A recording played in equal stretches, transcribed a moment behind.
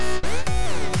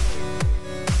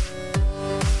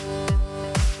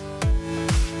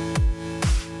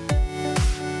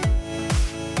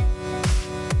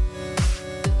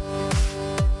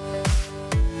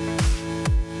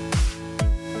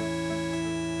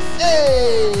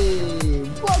Hey!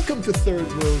 Welcome to Third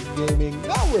World Gaming.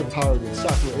 Now we're powered with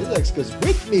Software Index because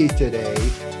with me today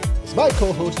is my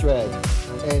co-host Red,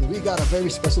 and we got a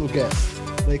very special guest.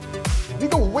 Like, we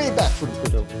go way back from the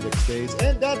Third Index days,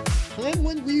 and that time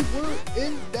when we were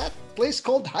in that place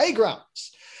called High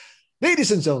Grounds.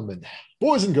 Ladies and gentlemen,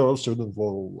 boys and girls, children of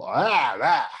all,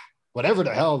 whatever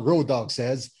the hell Road Dog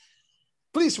says,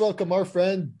 please welcome our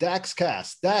friend Dax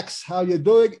Cass. Dax, how you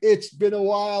doing? It's been a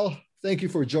while. Thank you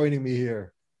for joining me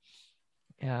here.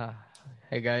 Yeah.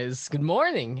 Hey guys, good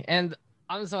morning. And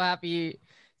I'm so happy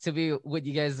to be with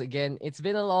you guys again. It's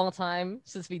been a long time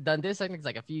since we've done this. I think it's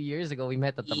like a few years ago we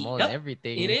met at the mall and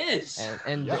everything. It is.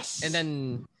 And Yes.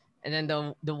 then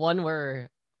the one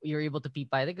where we were able to peep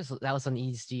by, I think that was on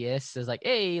ESGS. It was like,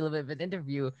 hey, a little bit of an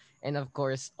interview. And of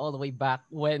course, all the way back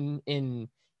when in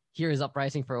Heroes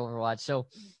Uprising for Overwatch. So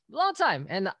long time.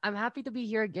 And I'm happy to be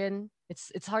here again.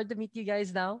 It's hard to meet you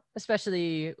guys now,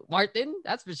 especially Martin,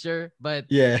 that's for sure. But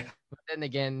Yeah. then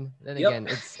again,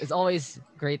 it's always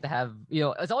great to have,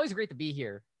 it's always great to be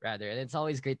here, rather. And it's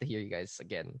always great to hear you guys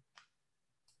again.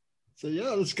 So yeah,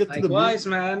 let's get to Likewise,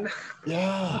 man.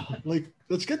 Yeah,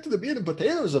 let's get to the meat and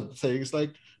potatoes of things.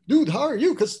 Like, dude, how are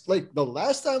you? Because like the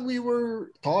last time we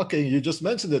were talking, you just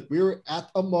mentioned it. We were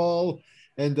at a mall,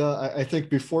 and I think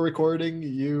before recording,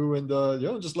 you and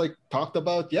just like talked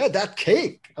about that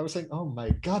cake. I was like, oh my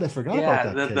god, I forgot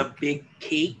about that cake. The big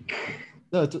cake.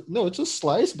 No, it's a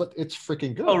slice, but it's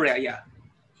freaking good. Oh yeah.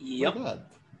 Yep. Oh, god.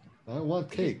 I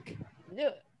want cake.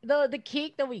 The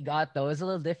cake that we got though is a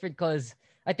little different because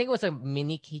I think it was a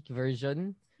mini cake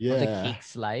version of the cake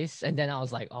slice. And then I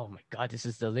was like, oh my god, this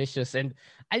is delicious. And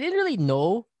I didn't really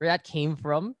know where that came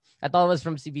from. I thought it was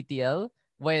from CBTL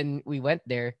when we went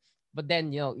there. But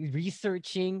then,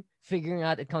 researching, figuring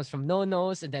out it comes from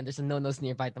No-No's, and then there's a No-No's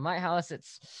nearby to my house. It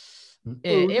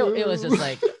was just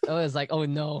like, oh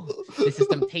no, this is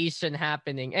temptation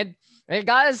happening. And I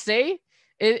gotta say,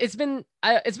 it's been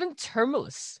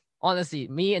tumultuous, honestly,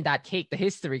 me and that cake, the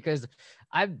history, because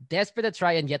I'm desperate to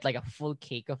try and get like a full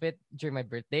cake of it during my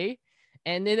birthday,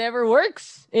 and it never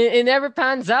works. It never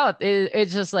pans out.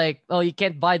 It's just like, oh, you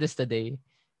can't buy this today,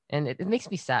 and it makes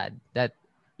me sad that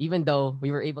even though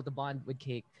we were able to bond with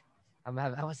cake, I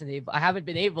haven't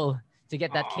been able to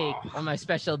get that cake on my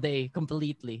special day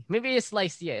completely. Maybe a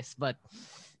slice, yes, but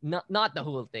not the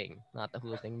whole thing. Not the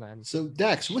whole thing, man. So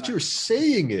Dax, what you're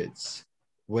saying is,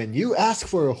 when you ask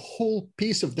for a whole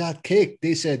piece of that cake,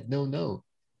 they said no.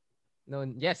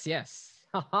 Yes.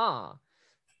 Haha.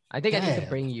 I think I need to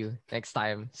bring you next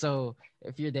time. So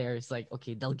if you're there, it's like,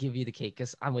 okay, they'll give you the cake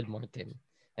because I'm with Martin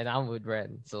and I'm with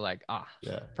Ren. So like,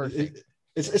 perfect.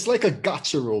 It's like a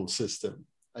gotcha roll system,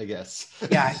 I guess.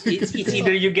 Yeah, it's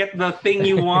either you get the thing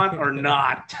you want or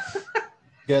not.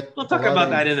 We'll talk about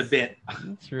that in a bit.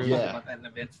 True. Yeah.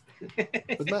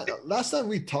 But man, last time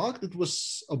we talked, it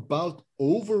was about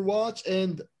Overwatch,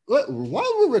 and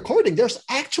while we're recording, there's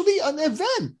actually an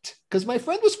event because my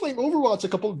friend was playing Overwatch a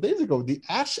couple of days ago, the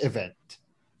Ash event,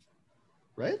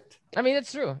 right? I mean,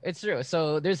 it's true.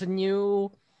 So there's a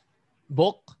new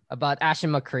book about Ash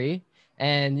and McCree,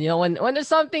 and when there's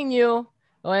something new,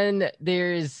 when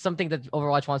there's something that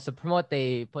Overwatch wants to promote,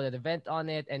 they put an event on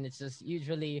it, and it's just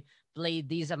usually play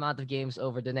these amount of games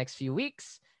over the next few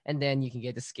weeks, and then you can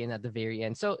get the skin at the very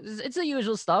end. So it's the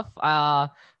usual stuff.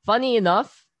 Funny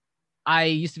enough, I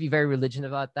used to be very religious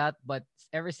about that, but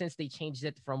ever since they changed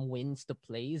it from wins to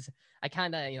plays, I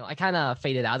kind of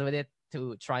faded out with it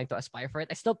to trying to aspire for it.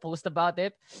 I still post about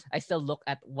it. I still look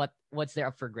at what's there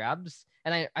up for grabs,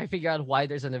 and I figure out why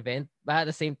there's an event. But at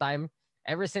the same time,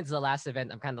 ever since the last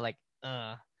event, I'm kind of like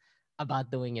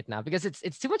about doing it now because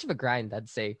it's too much of a grind, I'd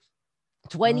say.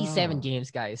 27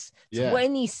 games, guys.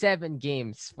 27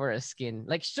 games for a skin.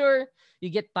 Like, sure,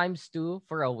 you get ×2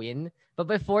 for a win, but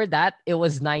before that, it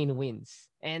was 9 wins.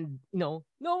 And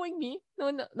knowing me,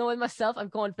 knowing myself, I'm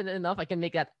confident enough I can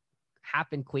make that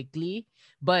happen quickly.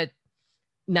 But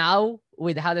now,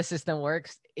 with how the system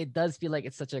works, it does feel like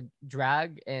it's such a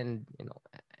drag, and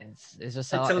it's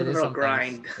just how it's a it is little sometimes.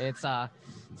 grind. It's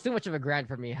too much of a grind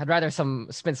for me. I'd rather spin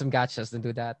some gachas than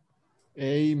do that.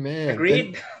 Amen.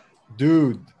 Agreed.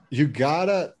 Dude, you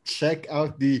gotta check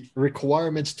out the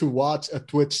requirements to watch a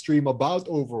Twitch stream about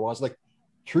Overwatch. Like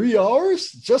 3 hours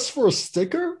just for a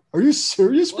sticker? Are you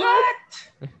serious, bro?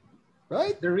 What?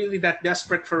 Right? They're really that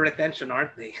desperate for retention,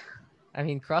 aren't they? I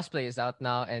mean, crossplay is out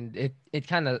now, and it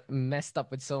kind of messed up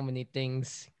with so many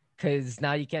things because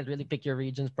now you can't really pick your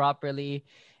regions properly.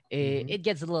 It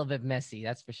gets a little bit messy,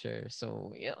 that's for sure.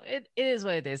 So it is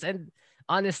what it is. And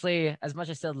honestly, as much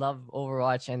as I still love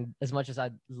Overwatch and as much as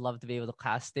I'd love to be able to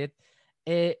cast it,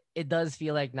 it does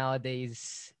feel like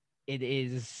nowadays it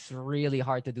is really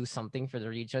hard to do something for the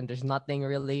region. There's nothing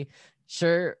really.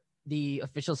 Sure, the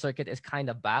official circuit is kind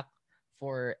of back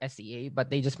for SEA, but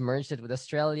they just merged it with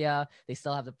Australia. They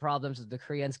still have the problems of the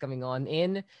Koreans coming on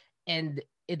in, and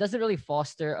it doesn't really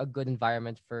foster a good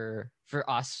environment for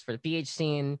us, for the PH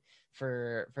scene,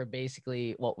 for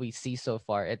basically what we see so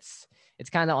far. It's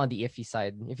kind of on the iffy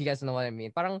side, if you guys know what I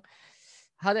mean. Parang,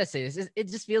 how do I say this? It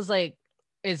just feels like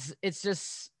it's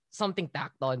just something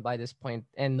tacked on by this point,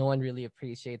 and no one really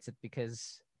appreciates it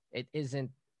because it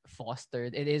isn't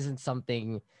fostered. It isn't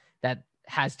something that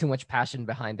has too much passion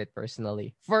behind it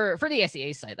personally. For the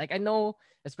SEA side, like I know,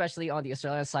 especially on the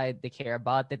Australian side, they care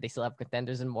about it. They still have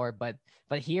contenders and more, but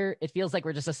here it feels like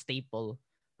we're just a staple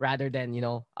rather than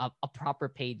a proper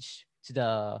page to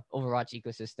the Overwatch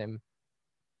ecosystem.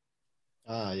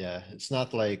 Yeah, it's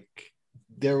not like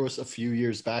there was a few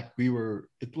years back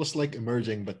it was like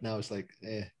emerging, but now it's like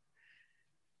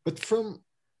But from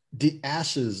the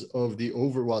ashes of the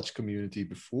Overwatch community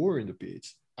before in the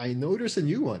PH, I know there's a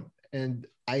new one, and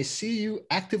I see you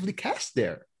actively cast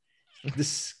there.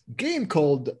 This game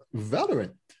called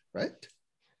Valorant, right?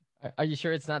 Are you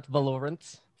sure it's not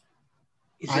Valorant?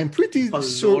 I'm pretty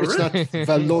sure it's not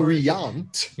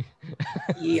Valorant.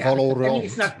 Yeah, Valorant. I mean,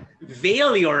 it's not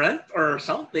Valorant or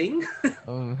something.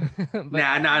 No.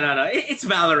 It's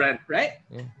Valorant, right?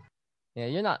 Yeah,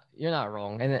 you're not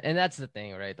wrong, and that's the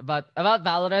thing, right? About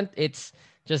Valorant, it's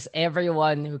just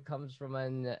everyone who comes from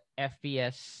an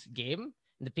FPS game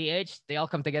in the PH, they all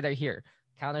come together here.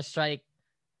 Counter-Strike,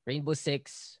 Rainbow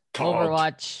Six,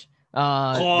 Overwatch,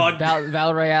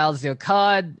 Battle Royales,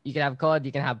 COD. You can have COD,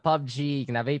 you can have PUBG, you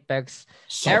can have Apex.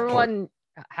 Everyone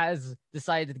has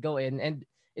decided to go in, and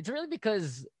it's really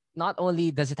because not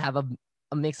only does it have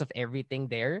a mix of everything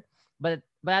there, but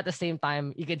at the same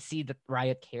time, you can see that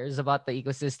Riot cares about the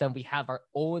ecosystem. We have our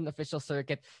own official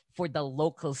circuit for the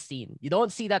local scene. You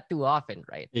don't see that too often,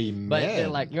 right? Amen. But they're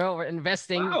like, we're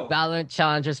investing Valorant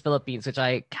Challengers Philippines, which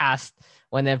I cast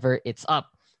whenever it's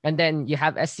up. And then you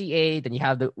have SCA, then you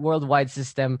have the worldwide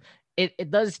system.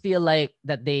 It does feel like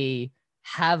that they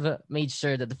have made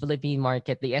sure that the Philippine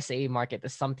market, the SAA market,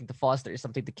 is something to foster, is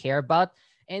something to care about.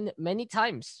 And many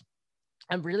times,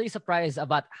 I'm really surprised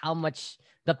about how much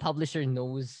the publisher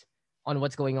knows on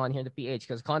what's going on here in the PH,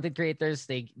 because content creators,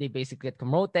 they basically get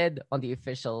promoted on the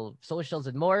official socials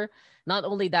and more. Not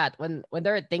only that, when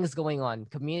there are things going on,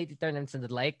 community tournaments and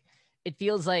the like, it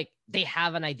feels like they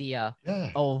have an idea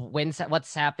of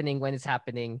what's happening, when it's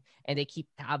happening, and they keep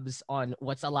tabs on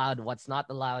what's allowed, what's not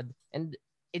allowed. And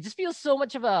it just feels so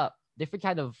much of a different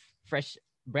kind of fresh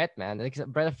breath, man. Like a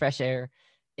breath of fresh air.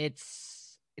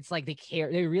 It's like they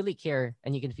care, they really care,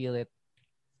 and you can feel it.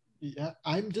 Yeah,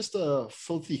 I'm just a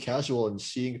filthy casual and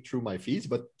seeing through my feeds,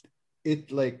 but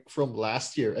it like from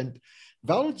last year, and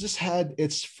Valorant just had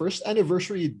its first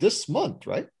anniversary this month,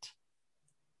 right?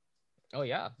 Oh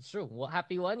yeah, it's true. Well,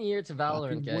 happy 1 year to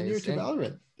Valorant, guys. 1 year to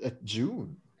Valorant at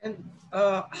June. And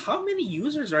how many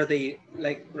users are they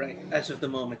like right as of the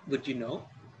moment? Would you know?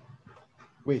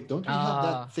 Wait, don't we have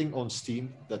that thing on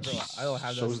Steam that I don't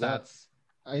have shows those stats.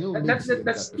 I know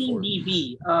that's Steam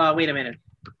DV. Wait a minute.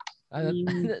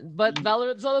 But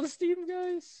Valorant's on Steam,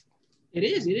 guys. It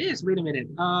is. Wait a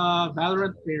minute.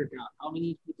 Valorant player count. How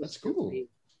many people? That's cool.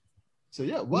 So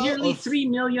yeah, nearly 3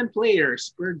 million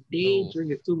players per day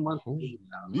during a 2-month game.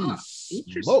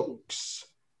 Interesting. Smokes.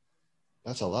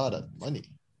 That's a lot of money.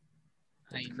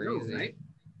 That's crazy, right?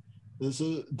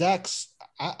 So Dax,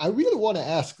 I really want to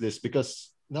ask this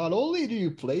because not only do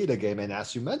you play the game, and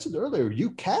as you mentioned earlier,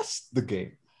 you cast the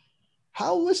game.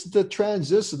 How was the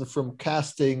transition from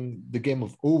casting the game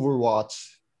of Overwatch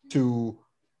to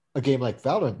a game like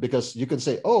Valorant? Because you can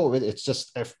say, oh, it's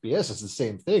just FPS, it's the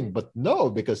same thing. But no,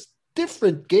 because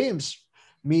different games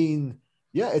mean,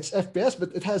 yeah, it's FPS,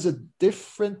 but it has a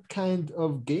different kind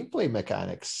of gameplay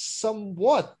mechanics.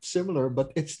 Somewhat similar,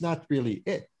 but it's not really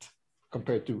it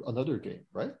compared to another game,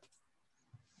 right?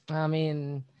 I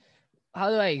mean, how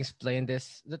do I explain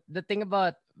this? The thing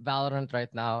about Valorant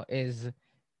right now is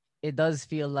it does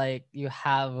feel like you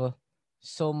have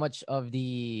so much of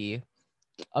the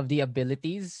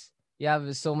abilities. You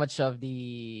have so much of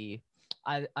the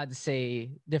I'd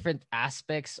say different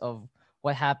aspects of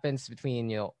what happens between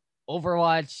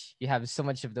Overwatch. You have so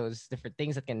much of those different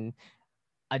things that can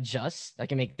adjust, that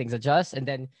can make things adjust, and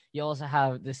then you also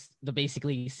have the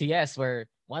basically CS where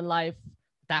one life,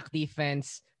 attack,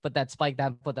 defense, put that spike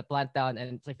down, put the plant down,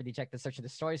 and play for the eject, the search and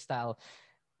destroy style.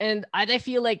 And I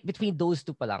feel like between those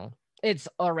two palang, it's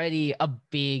already a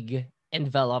big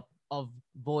envelope of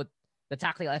both the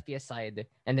tactical FPS side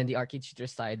and then the arcade shooter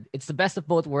side. It's the best of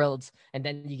both worlds. And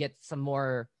then you get some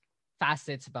more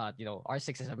facets about,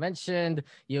 R6 as I mentioned.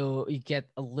 You get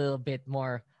a little bit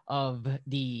more of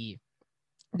the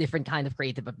different kind of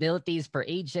creative abilities per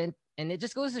agent. And it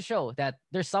just goes to show that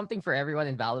there's something for everyone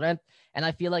in Valorant. And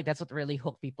I feel like that's what really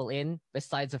hooked people in,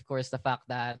 besides, of course, the fact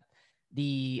that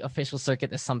the official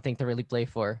circuit is something to really play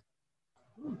for.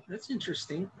 That's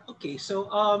interesting. Okay,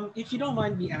 so if you don't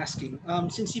mind me asking,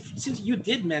 since you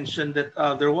did mention that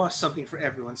there was something for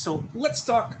everyone, so let's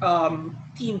talk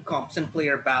team comps and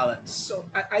player balance. So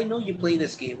I know you play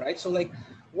this game, right? So like,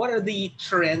 what are the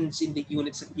trends in the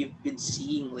units that you've been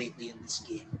seeing lately in this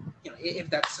game? If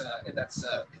that's a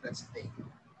thing.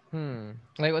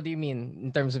 Like, what do you mean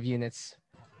in terms of units?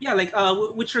 Yeah, like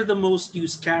which are the most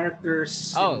used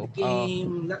characters in the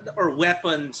game, or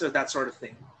weapons, or that sort of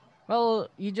thing? Well,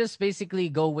 you just basically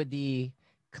go with the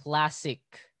classic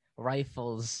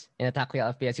rifles in Attack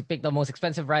Royale FPS. You pick the most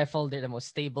expensive rifle, they're the most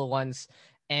stable ones.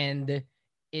 And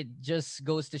it just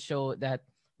goes to show that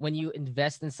when you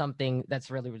invest in something that's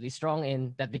really, really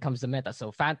strong that becomes the meta. So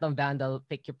Phantom, Vandal,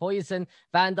 pick your poison.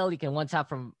 Vandal, you can one-tap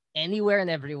from anywhere and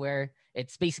everywhere.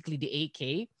 It's basically the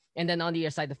AK. And then on the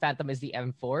other side, the Phantom is the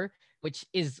M4, which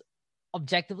is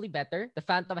objectively better. The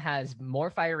Phantom has more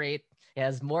fire rate, it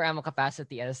has more ammo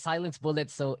capacity, it has silenced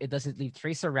bullets, so it doesn't leave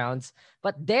tracer rounds.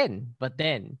 But then,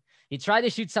 you try to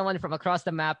shoot someone from across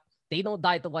the map, they don't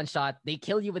die to one shot, they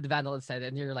kill you with the Vandal instead,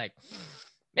 and you're like,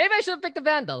 maybe I should have picked the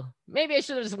Vandal. Maybe I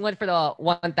should have just went for the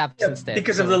one taps instead.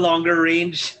 Because of the longer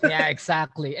range. Yeah,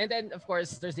 exactly. And then, of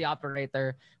course, there's the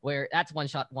Operator, where that's one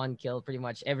shot, one kill, pretty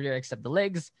much everywhere except the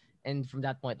legs. And from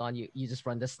that point on, you just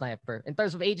run the sniper. In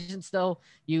terms of agents, though,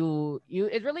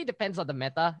 it really depends on the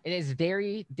meta. It is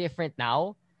very different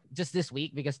now, just this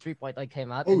week, because 3.0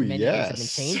 came out and many things have been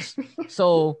changed.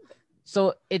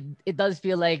 So it does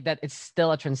feel like that it's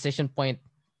still a transition point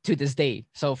to this day.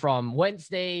 So from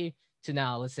Wednesday to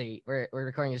now, let's say we're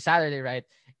recording on Saturday, right?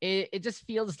 It just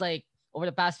feels like over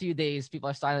the past few days, people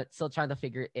are still trying to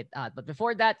figure it out. But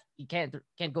before that, you can't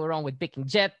go wrong with picking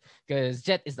Jett, because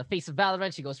Jett is the face of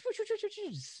Valorant. She goes,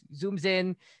 zooms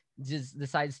in, just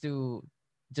decides to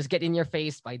just get in your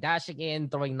face by dashing in,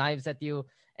 throwing knives at you.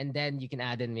 And then you can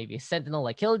add in maybe a Sentinel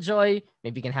like Killjoy.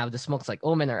 Maybe you can have the smokes like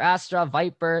Omen or Astra,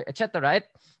 Viper, etc. Right?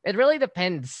 It really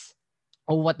depends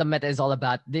on what the meta is all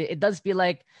about. It does feel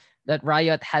like that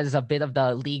Riot has a bit of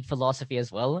the league philosophy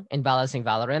as well in balancing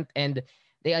Valorant. And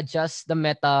they adjust the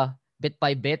meta bit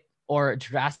by bit or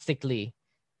drastically,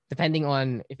 depending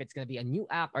on if it's going to be a new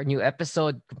app or new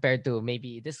episode compared to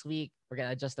maybe this week. We're going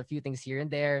to adjust a few things here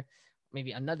and there.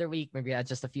 Maybe another week, maybe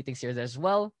adjust a few things here and there as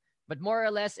well. But more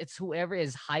or less, it's whoever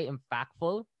is high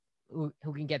impactful who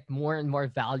can get more and more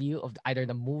value of either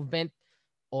the movement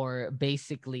or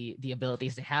basically the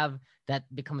abilities they have that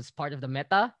becomes part of the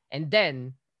meta. And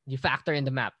then you factor in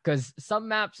the map, because some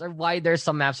maps are wider,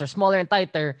 some maps are smaller and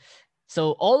tighter.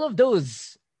 So all of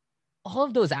those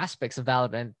aspects of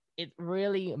Valorant, it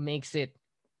really makes it,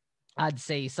 I'd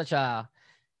say, such a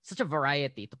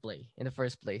variety to play in the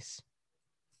first place.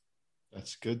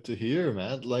 That's good to hear,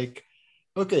 man. Like,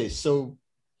 okay, so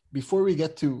before we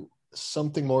get to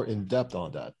something more in depth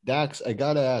on that, Dax, I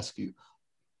gotta ask you,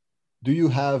 do you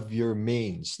have your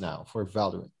mains now for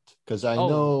Valorant? Because I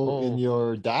know in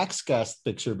your Daxcast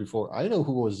picture before, I know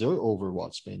who was your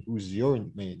Overwatch main. Who's your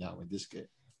main now in this game?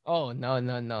 Oh,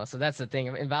 no. So that's the thing.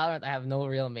 In Valorant, I have no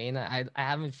real main. I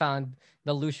haven't found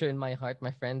the Lucio in my heart, my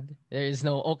friend. There is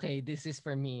no, okay, this is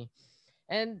for me.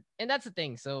 And that's the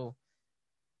thing. So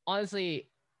honestly,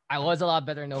 I was a lot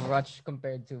better in Overwatch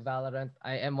compared to Valorant.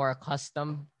 I am more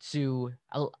accustomed to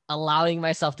allowing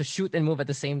myself to shoot and move at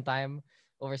the same time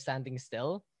over standing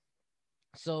still.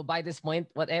 So by this point,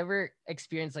 whatever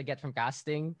experience I get from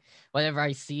casting, whatever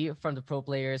I see from the pro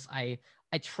players, I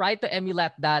try to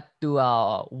emulate that to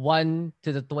 1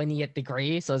 to the 20th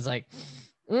degree. So it's like,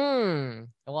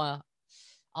 well,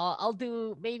 I'll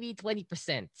do maybe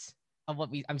 20% of what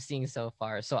I'm seeing so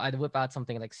far. So I'd whip out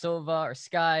something like Sova or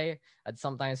Sky. I'd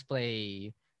sometimes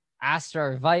play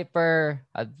Astra or Viper.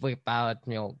 I'd whip out,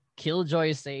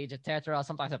 Killjoy, Sage, etc.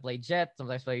 Sometimes I play Jett.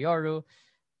 Sometimes I play Yoru.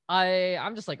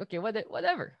 I'm just like, okay,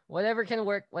 whatever can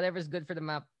work, whatever's good for the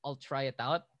map, I'll try it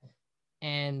out.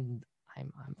 And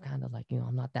I'm kind of like,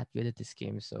 I'm not that good at this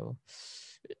game, so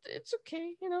it's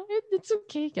okay, it's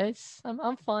okay, guys.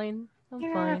 I'm fine. I'm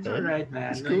fine. It's all right,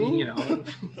 man. It's cool. I mean,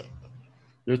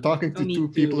 You're talking to two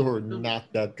people who are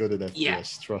not that good at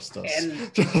FPS. Trust us.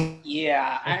 And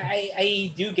yeah,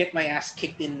 I do get my ass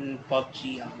kicked in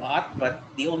PUBG a lot, but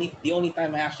the only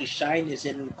time I actually shine is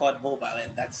in COD Mobile,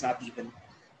 and that's not even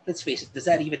let's face it, does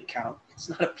that even count? It's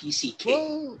not a PC game.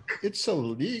 Well, it's a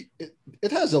league.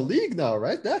 It has a league now,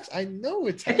 right? Dax, I know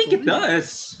it I has think a it league.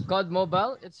 does. COD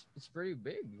Mobile, it's pretty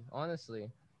big,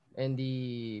 honestly, in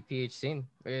the PH scene.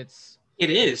 It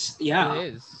is. It Yeah.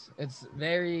 is.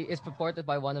 It's purported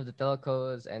by one of the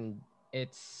telcos, and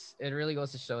it really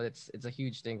goes to show it's a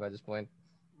huge thing by this point.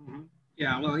 Mhm.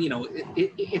 Yeah, well,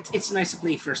 it's nice to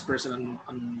play first person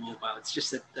on mobile. It's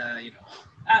just that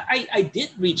I did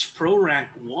reach pro rank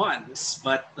once,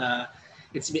 but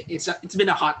it's been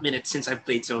a hot minute since I've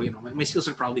played, so my skills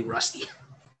are probably rusty.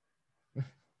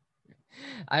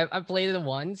 I played it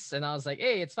once, and I was like,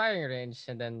 hey, it's firing range,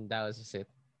 and then that was just it.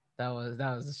 That was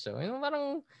the show.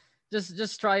 Parang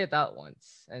just try it out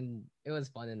once, and it was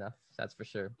fun enough. That's for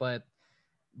sure. But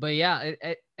yeah,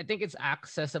 I think it's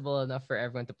accessible enough for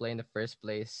everyone to play in the first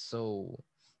place. So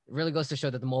it really goes to show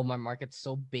that the mobile market's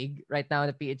so big right now on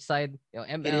the PH side. It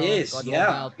ML, is, God yeah.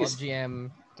 Mobile, PUBG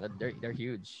M, they're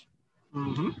huge.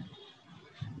 Mm-hmm.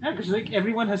 Yeah, because like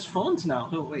everyone has phones now.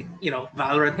 Oh wait,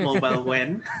 Valorant Mobile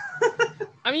when?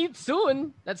 I mean,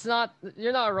 soon.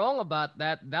 You're not wrong about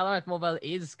that. Valorant Mobile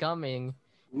is coming.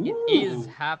 It is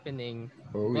Ooh. happening.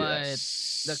 Oh But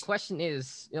the yes. question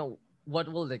is,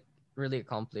 what will it really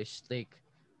accomplish? Like,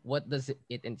 what does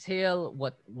it entail?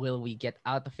 What will we get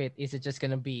out of it? Is it just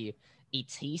gonna be a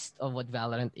taste of what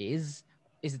Valorant is?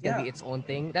 Is it gonna Yeah. be its own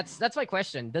thing? That's my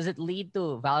question. Does it lead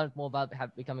to Valorant Mobile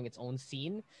becoming its own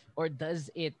scene, or does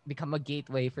it become a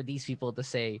gateway for these people to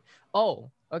say,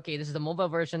 "Oh, okay, this is the mobile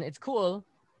version. It's cool,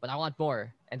 but I want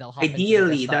more," and they'll hop into the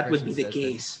Ideally, desktop that would version be the instead.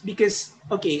 case because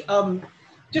okay,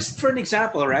 just for an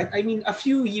example, right? I mean, a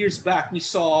few years back, we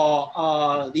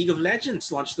saw League of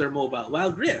Legends launch their mobile,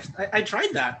 Wild Rift. I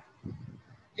tried that.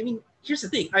 I mean, here's the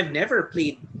thing: I've never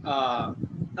played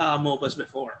MOBAs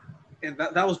before, and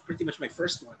that was pretty much my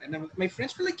first one. And then my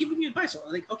friends were like giving me advice. So I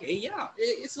was like, okay, yeah,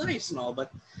 it's nice and all,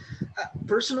 but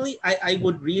personally, I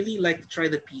would really like to try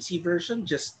the PC version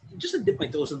just to dip my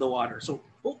toes in the water. So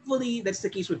hopefully that's the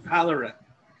case with Valorant,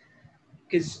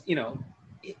 because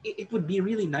it would be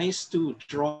really nice to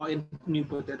draw in new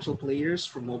potential players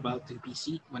from mobile to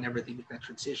PC whenever they make that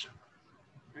transition.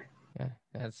 Right? Yeah,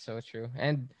 that's so true.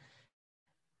 And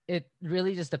it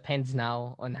really just depends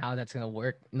now on how that's gonna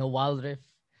work. Wild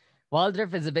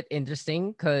Rift is a bit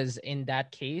interesting because in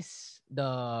that case,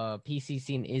 the PC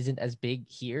scene isn't as big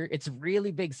here. It's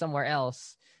really big somewhere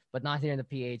else, but not here in the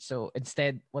PH. So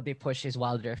instead, what they push is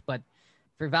Wild Rift. But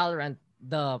for Valorant,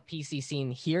 the PC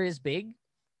scene here is big,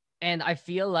 and I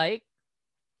feel like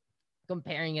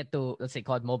comparing it to, let's say,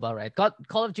 COD Mobile, right?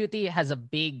 Call of Duty has a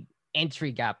big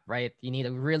entry gap, right? You need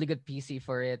a really good PC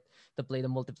for it to play the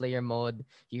multiplayer mode.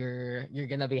 You're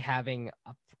gonna be having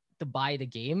to buy the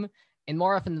game, and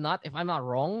more often than not, if I'm not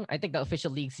wrong, I think the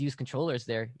official leagues use controllers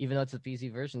there, even though it's a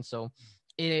PC version. So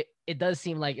it does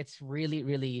seem like it's really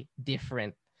really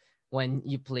different when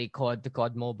you play COD to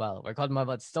COD Mobile. Where COD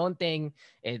Mobile, it's its own thing.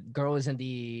 It grows in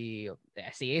the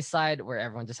SEA side where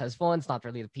everyone just has phones, not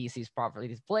really the PCs properly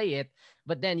to play it.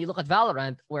 But then you look at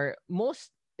Valorant, where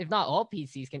most, if not all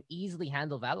PCs, can easily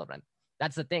handle Valorant.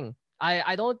 That's the thing.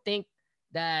 I don't think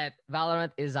that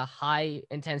Valorant is a high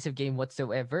intensive game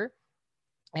whatsoever.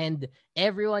 And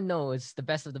everyone knows the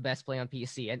best of the best play on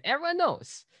PC. And everyone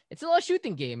knows it's a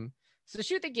shooting game. So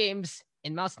shooting games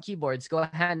and mouse and keyboards go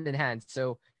hand in hand.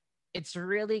 So it's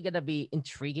really gonna be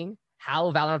intriguing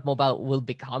how Valorant Mobile will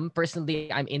become.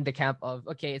 Personally, I'm in the camp of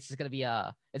okay, it's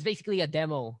basically a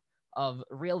demo of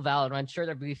real Valorant. Sure,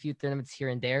 there'll be a few tournaments here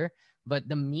and there, but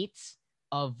the meats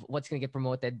of what's gonna get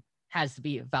promoted has to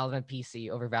be Valorant PC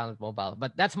over Valorant Mobile.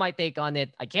 But that's my take on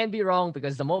it. I can't be wrong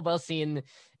because the mobile scene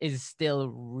is still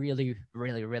really,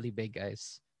 really, really big,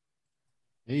 guys.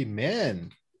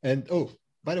 Amen. And oh,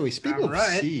 by the way, speaking All of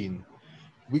right. scene,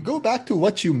 we go back to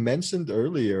what you mentioned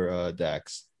earlier,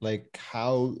 Dax, like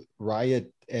how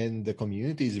Riot and the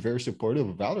community is very supportive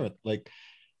of Valorant. Like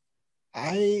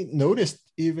I noticed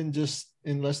even just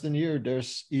in less than a year,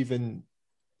 there's even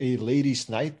a ladies'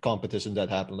 night competition that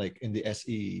happened, like in the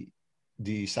SE,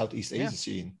 the Southeast Yeah. Asia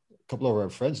scene. A couple of our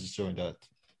friends just joined that.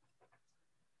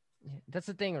 That's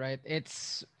the thing, right?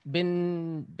 It's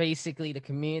been basically the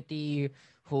community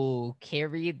who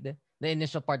carried the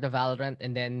initial part of Valorant,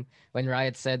 and then when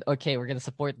Riot said, "Okay, we're gonna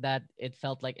support that," it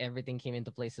felt like everything came into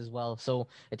place as well. So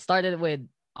it started with,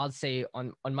 I'll say,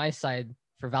 on my side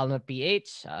for Valorant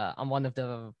PH, I'm one of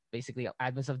the basically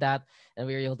admins of that, and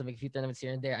we were able to make a few tournaments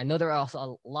here and there. I know there are also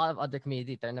a lot of other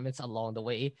community tournaments along the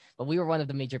way, but we were one of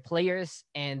the major players,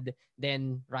 and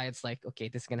then Riot's like, okay,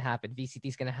 this is gonna happen. VCT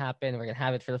is gonna happen. We're gonna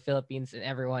have it for the Philippines, and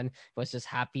everyone was just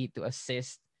happy to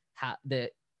assist the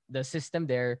the system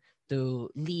there to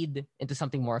lead into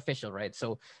something more official, right?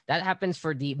 So that happens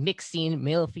for the mixed scene,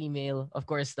 male, female. Of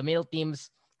course, the male teams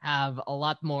have a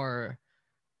lot more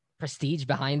prestige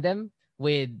behind them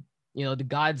with the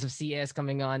gods of CS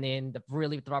coming on in, the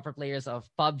really proper players of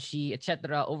PUBG,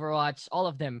 etc., Overwatch, all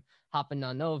of them hopping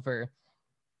on over.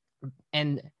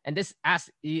 And this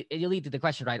asks you lead to the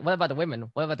question, right? What about the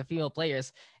women? What about the female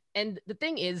players? And the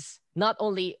thing is, not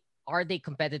only are they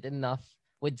competitive enough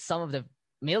with some of the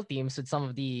male teams, with some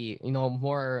of the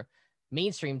more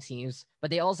mainstream teams,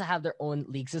 but they also have their own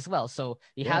leagues as well. So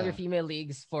you have your Yeah. female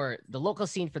leagues for the local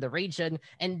scene, for the region,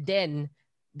 and then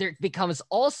there becomes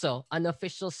also an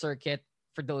official circuit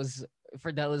for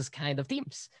those kind of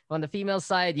teams. On the female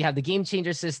side, you have the game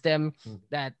changer system Mm.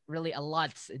 that really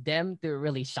allots them to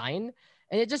really shine.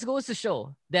 And it just goes to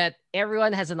show that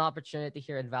everyone has an opportunity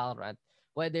here in Valorant.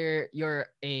 Whether you're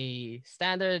a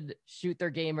standard shooter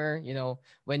gamer,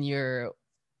 when you're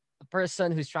a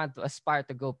person who's trying to aspire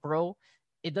to go pro,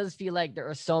 it does feel like there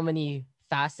are so many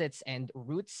facets and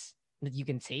routes that you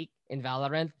can take in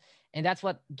Valorant. And that's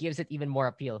what gives it even more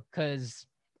appeal because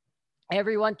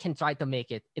everyone can try to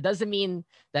make it. It doesn't mean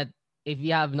that if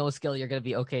you have no skill, you're going to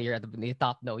be okay, you're at the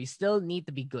top. No, you still need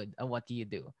to be good at what you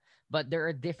do. But there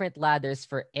are different ladders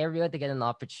for everyone to get an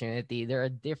opportunity. There are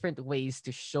different ways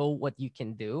to show what you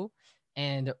can do.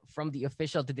 And from the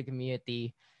official to the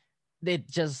community, it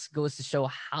just goes to show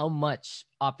how much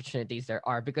opportunities there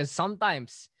are. Because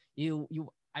sometimes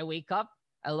I wake up,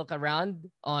 I look around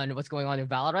on what's going on in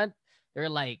Valorant. There are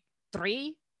like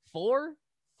 3, 4,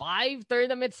 5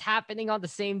 tournaments happening on the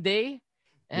same day.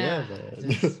 Yeah,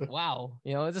 Just man. wow.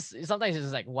 Just sometimes it's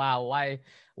just like, wow,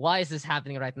 why is this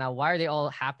happening right now? Why are they all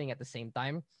happening at the same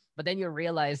time? But then you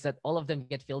realize that all of them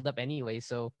get filled up anyway.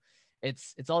 So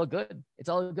it's all good. It's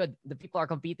all good. The people are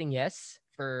competing, yes,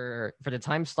 for the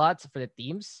time slots for the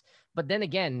teams. But then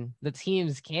again, the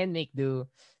teams can make do.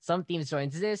 Some teams join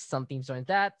this, some teams join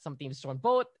that, some teams join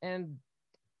both, and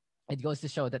it goes to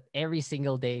show that every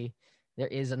single day there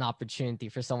is an opportunity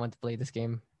for someone to play this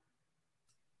game.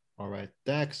 All right,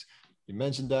 Dax, you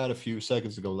mentioned that a few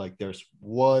seconds ago. Like there's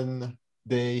one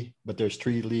day, but there's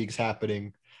 3 leagues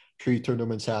happening, 3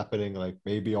 tournaments happening, like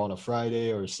maybe on a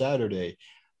Friday or a Saturday.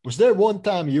 Was there one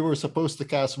time you were supposed to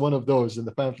cast one of those and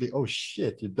apparently, oh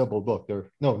shit, you double booked?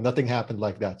 Or no, nothing happened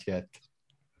like that yet.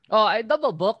 Oh, I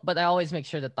double book, but I always make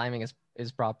sure the timing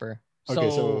is proper. Okay, So,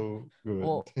 so good.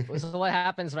 well, so what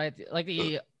happens, right? Like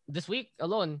this week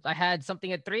alone, I had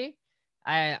something at 3.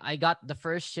 I got the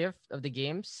first shift of the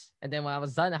games, and then when I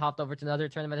was done, I hopped over to another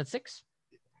tournament at 6.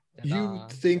 And, You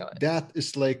think that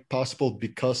is like possible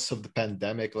because of the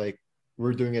pandemic? Like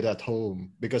we're doing it at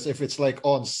home. Because if it's like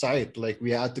on site, like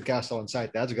we had to cast on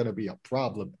site, that's gonna be a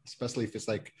problem, especially if it's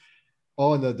like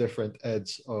on a different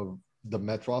edge of the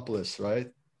metropolis, right?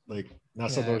 Like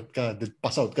nasa Yeah. north ka,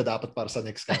 pass out ka dapat para sa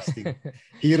next casting.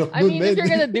 Hirap I nun, mean, man. if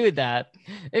you're gonna do that,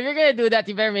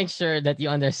 you better make sure that you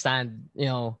understand,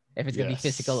 if it's gonna be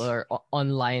physical Yes. or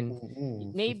online.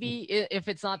 Mhm. Maybe if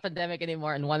it's not pandemic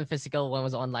anymore and one physical one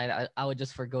was online, I would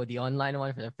just forgo the online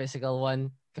one for the physical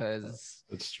one because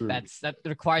That's true. that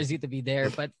requires you to be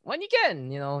there. But when you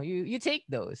can, you take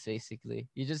those basically.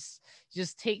 You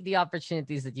just take the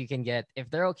opportunities that you can get.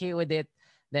 If they're okay with it,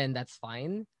 then that's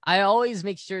fine. I always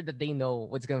make sure that they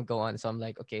know what's gonna go on. So I'm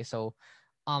like, okay, so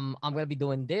I'm gonna be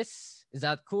doing this. Is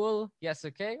that cool? Yes,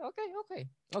 okay,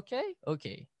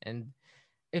 okay. And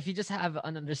if you just have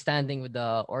an understanding with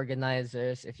the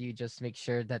organizers, if you just make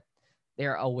sure that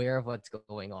they're aware of what's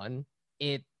going on,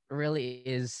 it really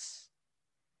is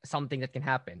something that can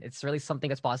happen. It's really something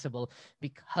that's possible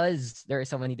because there are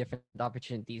so many different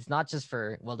opportunities, not just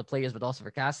for the players, but also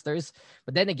for casters.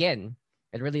 But then again,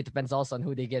 it really depends also on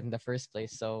who they get in the first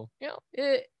place. So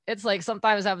it's like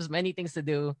sometimes I have many things to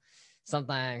do,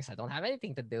 sometimes I don't have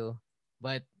anything to do.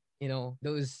 But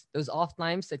those off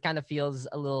times, it kind of feels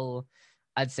a little,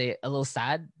 I'd say, a little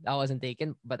sad I wasn't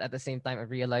taken. But at the same time, I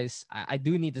realize I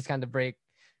do need this kind of break,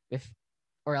 if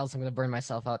or else I'm gonna burn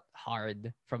myself out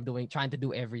hard from trying to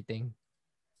do everything.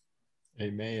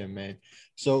 Amen, amen.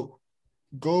 So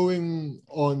going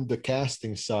on the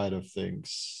casting side of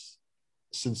things,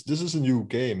 since this is a new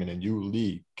game and a new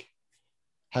league,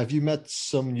 have you met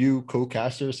some new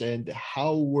co-casters and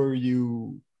how were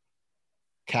you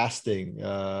casting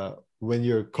when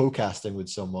you're co-casting with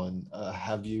someone?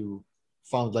 Have you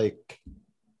found like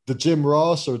the Jim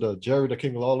Ross or the Jerry the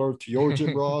King Lawler to your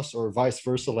Jim Ross or vice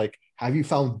versa? Like, have you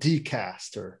found the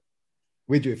caster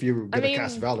with you if you're I gonna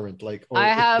cast mean, Valorant? Like, or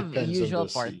I it have depends on usual the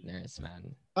scene. partners,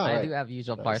 man. All I right. do have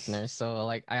usual Nice. partners. So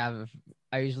like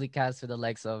I usually cast with the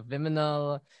likes of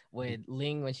Viminal, with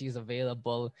Ling when she's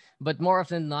available. But more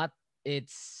often than not,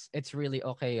 it's really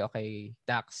okay,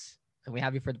 Dax, can we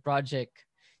have you for the project?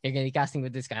 You're gonna be casting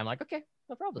with this guy. I'm like, okay,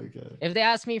 no problem. Okay. If they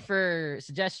ask me for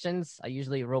suggestions, I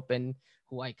usually rope in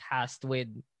who I cast with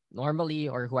normally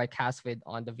or who I cast with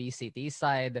on the VCT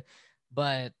side.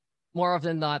 But more often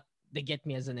than not, they get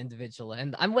me as an individual.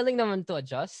 And I'm willing them to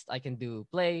adjust. I can do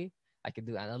play, I can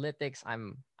do analytics.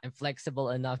 I'm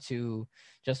flexible enough to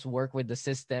just work with the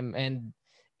system. And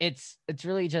it's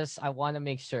really just I want to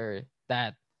make sure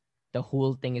that the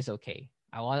whole thing is okay.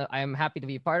 I'm happy to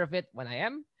be part of it when I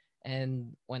am,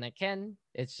 and when I can,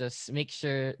 it's just make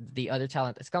sure the other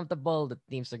talent is comfortable, the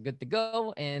teams are good to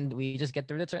go, and we just get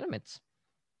through the tournaments.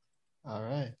 All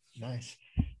right, nice.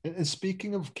 And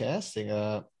speaking of casting,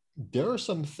 there are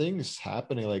some things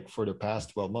happening like for the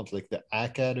past 12 months, like the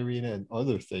ACAD Arena and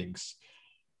other things.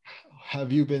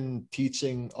 Have you been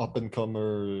teaching up and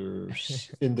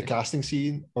comers in the casting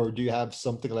scene, or do you have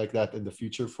something like that in the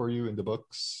future for you in the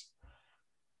books?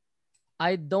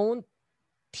 I don't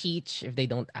teach if they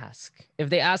don't ask.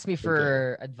 If they ask me Okay.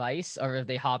 for advice or if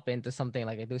they hop into something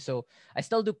like I do. So I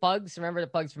still do pugs. Remember the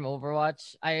pugs from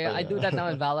Overwatch? Oh, I do that now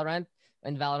yeah.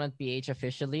 in Valorant PH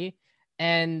officially.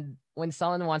 And when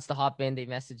someone wants to hop in, they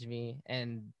message me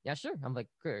and yeah, sure. I'm like,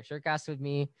 sure, cast with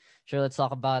me. Sure, let's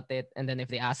talk about it. And then if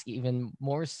they ask even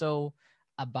more so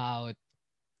about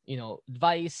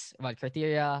advice, about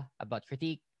criteria, about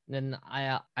critique, then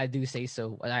I do say so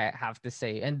what I have to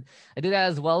say. And I do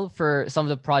that as well for some of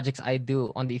the projects I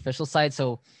do on the official side.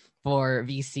 So for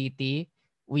VCT,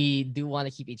 we do want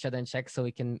to keep each other in check so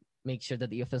we can make sure that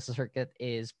the official circuit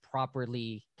is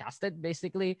properly casted,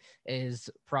 basically, is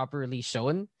properly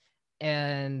shown.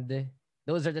 And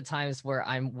those are the times where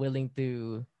I'm willing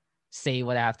to say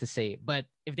what I have to say. But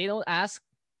if they don't ask,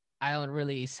 I don't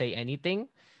really say anything.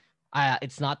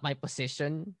 It's not my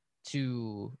position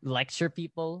to lecture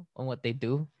people on what they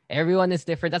do. Everyone is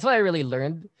different. That's what I really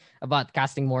learned about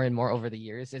casting more and more over the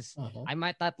years is Uh-huh. I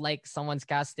might not like someone's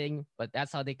casting, but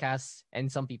that's how they cast.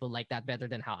 And some people like that better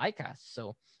than how I cast.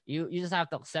 So you just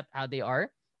have to accept how they are.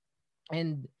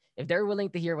 And if they're willing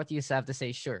to hear what you have to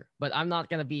say, sure. But I'm not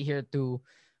gonna be here to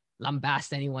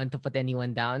lambast anyone, to put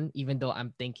anyone down, even though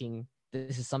I'm thinking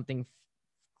this is something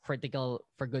critical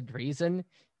for good reason.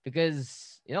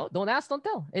 Because don't ask, don't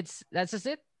tell. That's just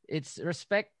it. It's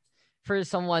respect for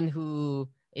someone who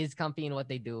is comfy in what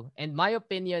they do. And my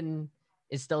opinion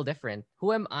is still different.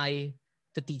 Who am I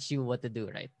to teach you what to do,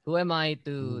 right? Who am I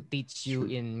to Mm, teach you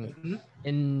true. in Mhm. Yeah,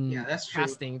 in that's true.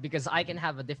 casting? Because I can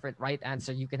have a different right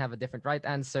answer, you can have a different right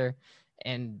answer,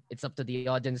 and it's up to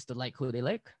the audience to like who they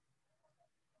like.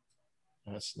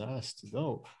 That's nice to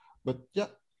know. But yeah,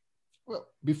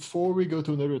 well, before we go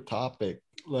to another topic,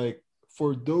 like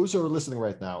for those who are listening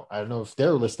right now, I don't know if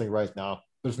they're listening right now,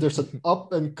 but if there's an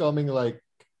up and coming like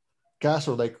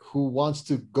caster like who wants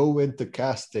to go into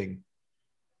casting,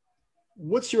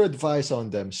 what's your advice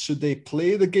on them? Should they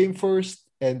play the game first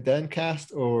and then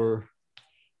cast, or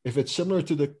if it's similar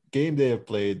to the game they have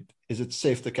played, is it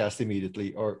safe to cast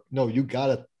immediately? Or no, you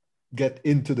gotta get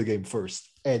into the game first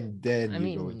and then I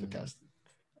you go into mean, casting.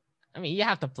 you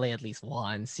have to play at least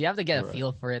once. You have to get All a right.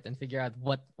 feel for it and figure out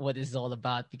what it's all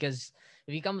about. Because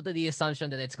if you come to the assumption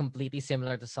that it's completely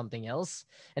similar to something else,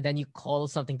 and then you call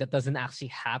something that doesn't actually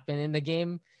happen in the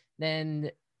game,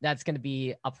 then that's gonna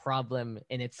be a problem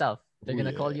in itself. They're Oh,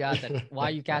 gonna call you out that yeah. why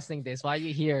are you casting this? Why are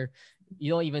you here?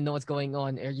 You don't even know what's going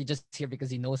on, or you just here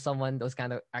because you know someone. Those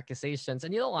kind of accusations,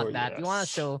 and you don't Oh, want that. You want to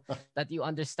yes. show that you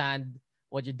understand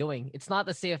what you're doing. It's not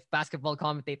as if basketball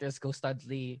commentators go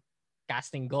studly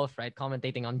casting golf, right?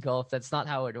 Commentating on golf. That's not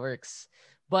how it works.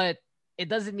 But it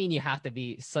doesn't mean you have to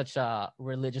be such a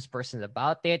religious person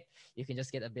about it. You can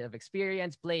just get a bit of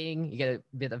experience playing, you get a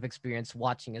bit of experience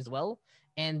watching as well,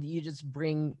 and you just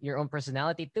bring your own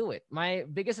personality to it. My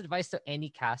biggest advice to any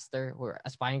caster or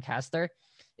aspiring caster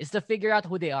is to figure out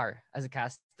who they are as a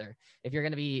caster. If you're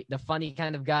going to be the funny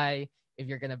kind of guy, if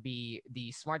you're gonna be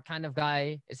the smart kind of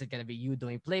guy, is it gonna be you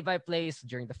doing play-by-plays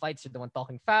during the fights? You're the one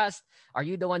talking fast. Are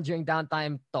you the one during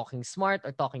downtime talking smart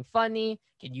or talking funny?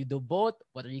 Can you do both?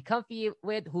 What are you comfy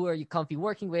with? Who are you comfy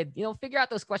working with? Figure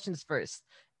out those questions first.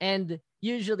 And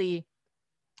usually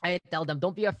I tell them,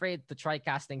 don't be afraid to try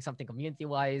casting something community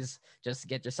wise. Just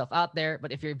get yourself out there.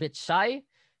 But if you're a bit shy,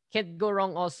 can't go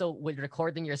wrong also with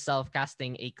recording yourself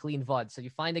casting a clean VOD. So you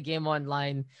find a game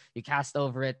online, you cast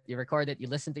over it, you record it, you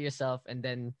listen to yourself, and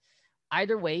then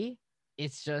either way,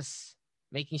 it's just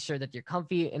making sure that you're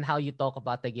comfy in how you talk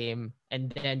about the game,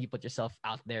 and then you put yourself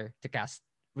out there to cast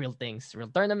real things, real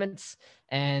tournaments,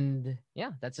 and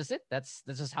yeah, that's just it. That's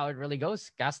just how it really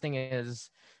goes. Casting is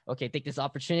okay. Take this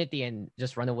opportunity and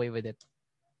just run away with it.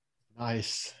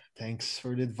 Nice. Thanks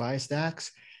for the advice,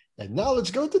 Dax. And now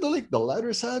let's go to the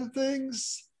lighter side of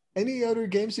things. Any other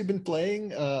games you've been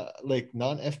playing, like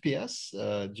non-FPS,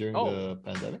 during Oh, the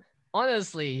pandemic?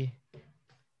 honestly,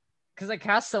 because I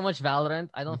cast so much Valorant,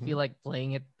 I don't Mhm. feel like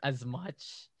playing it as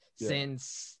much Yeah.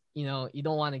 since you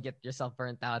don't want to get yourself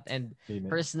burnt out. And Hey, man.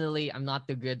 personally, I'm not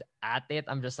too good at it.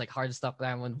 I'm just like hard stuck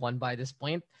diamond one by this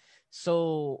point.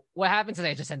 So what happens is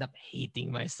I just end up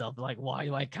hating myself. Like, why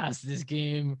do I cast this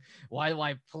game? Why do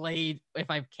I play it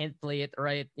if I can't play it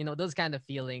right? Those kind of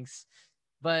feelings.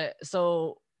 But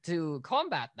so to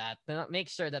combat that, to make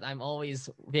sure that I'm always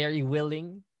very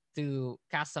willing to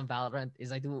cast some Valorant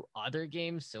is I do other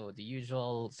games. So the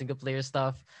usual single player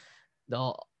stuff.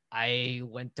 The I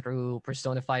went through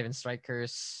Persona 5 and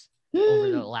Strikers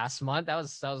over the Yay! last month. That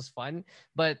was fun.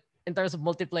 But in terms of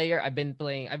multiplayer, I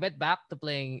went back to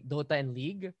playing Dota and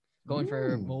League, going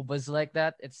for Mm. MOBAs like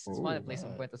that. It's fun to Oh, play some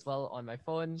right. Gwent as well on my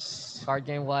phone. Card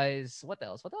game wise, what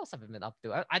else? What else have I been up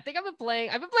to? I think I've been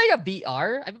playing a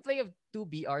BR. I've been playing two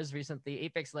BRs recently.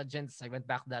 Apex Legends, I went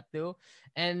back to that too.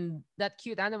 And that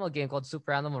cute animal game called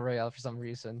Super Animal Royale for some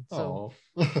reason. So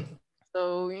Oh.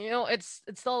 so it's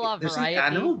still a lot of There's an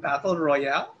animal variety. battle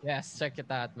royale. Yes, check it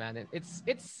out, man.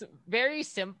 It's very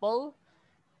simple,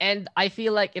 and I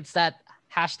feel like it's that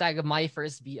hashtag my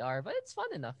first BR, but it's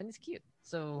fun enough and it's cute.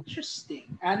 So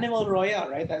Interesting. Animal royale,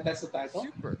 right? That's the title.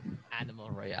 Super Animal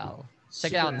Royale.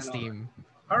 Check it Super out on Animal. Steam.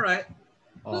 All right.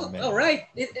 Oh, man. All right.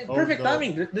 Oh, Perfect no.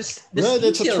 timing. This Red, Steam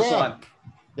it's a sale's trap. on.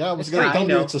 Yeah, I was It's gonna free. tell I you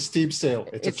know. it's a Steam sale.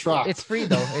 It's a trap. It's free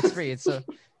though. It's free. It's so you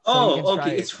can Oh, try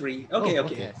okay. it. It's free. Okay, Oh,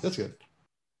 okay. Yes. That's good.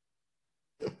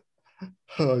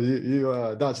 Oh,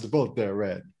 you dodged the boat there,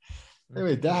 Red.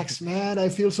 Anyway, Dax, man, I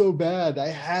feel so bad. I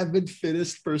haven't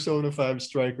finished Persona 5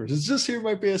 Strikers. It's just here on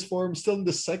my PS4. I'm still in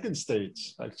the second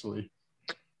stage, actually.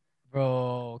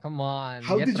 Bro, come on.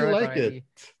 How Get did you through it like already. it?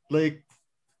 Like,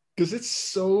 because it's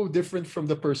so different from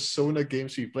the Persona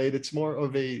games we played. It's more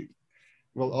of a,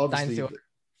 well, obviously, Dynasty.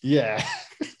 yeah.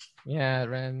 Yeah,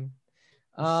 Ren.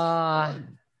 It's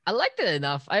fun. I liked it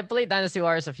enough. I played Dynasty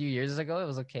Warriors a few years ago. It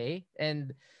was okay.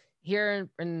 And here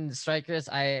in Strikers,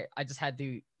 I just had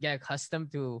to get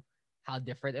accustomed to how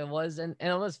different it was, and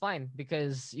it was fine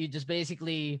because you just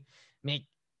basically make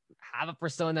have a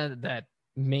persona that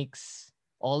makes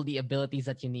all the abilities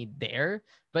that you need there.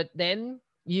 But then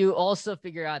you also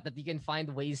figure out that you can find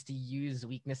ways to use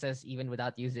weaknesses even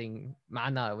without using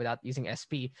mana, without using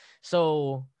SP.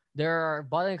 So there are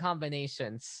button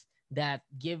combinations that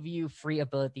give you free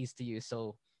abilities to use.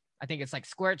 So I think it's like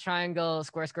square triangle,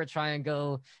 square square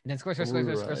triangle, and then square square square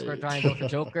square square square triangle for Right.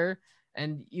 Joker.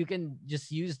 And you can just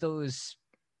use those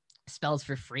spells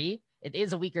for free. It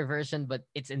is a weaker version, but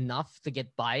it's enough to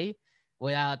get by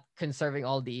without conserving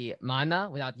all the mana,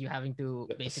 without you having to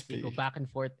The basically go SP. back and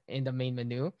forth in the main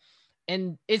menu.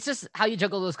 And it's just how you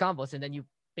juggle those combos, and then you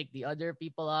pick the other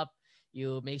people up.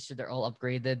 You make sure they're all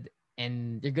upgraded,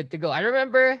 and you're good to go. I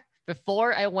remember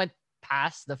before I went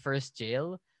past the first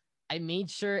jail, I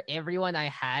made sure everyone I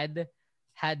had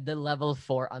the level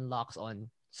 4 unlocks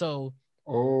on. So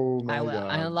Oh my I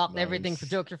god. unlocked everything for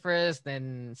Nice. Joker first,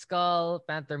 then Skull,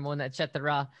 Panther, Mona,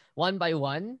 etc. One by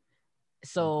one.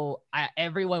 So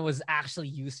everyone was actually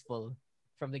useful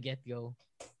from the get go.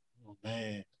 Oh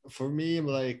man. For me, I'm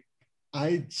like,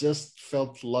 I just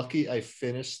felt lucky I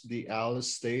finished the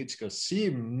Alice stage because she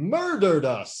murdered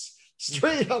us.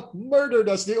 Straight up murdered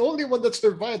us. The only one that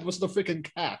survived was the freaking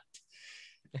cat.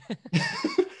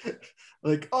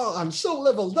 Like, oh, I'm so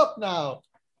leveled up now.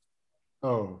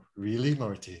 Oh, really,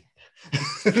 Martin?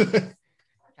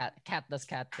 Cat does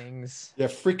cat things. Yeah,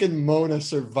 freaking Mona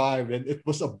survived, and it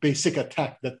was a basic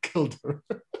attack that killed her.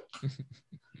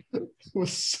 It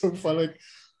was so fun. Like,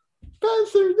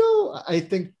 Panther, no. I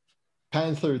think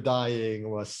Panther dying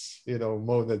was,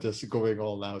 Mona just going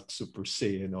all out Super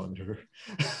Saiyan on her.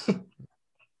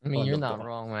 I mean, On you're the not boss.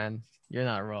 wrong, man. You're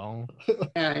not wrong.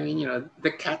 Yeah, I mean,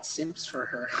 the cat simps for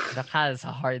her. The cat is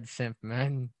a hard simp,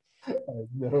 man. I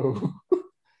know.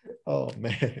 Oh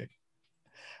man.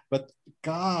 But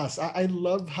gosh, I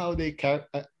love how they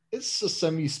it's a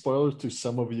semi spoiler to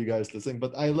some of you guys listening,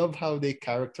 but I love how they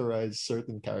characterize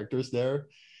certain characters there,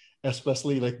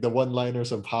 especially like the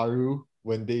one-liners of Haru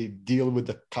when they deal with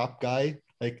the cop guy.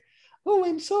 Like, oh,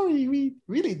 I'm sorry, we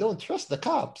really don't trust the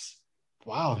cops.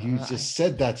 Wow, you just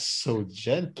said that so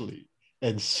gently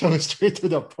and so straight to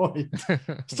the point.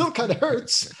 Still kind of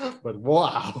hurts, but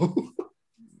wow.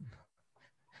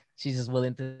 She's just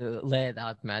willing to let it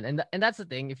out, man. And that's the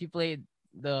thing. If you played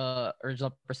the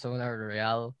original Persona or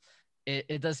Royale,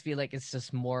 it does feel like it's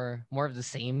just more of the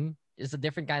same. It's a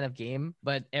different kind of game,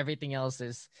 but everything else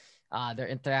is they're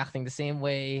interacting the same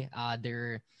way.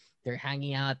 They're they're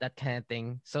hanging out, that kind of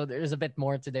thing. So there's a bit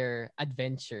more to their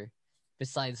adventure,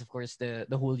 besides, of course, the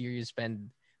whole year you spend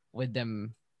with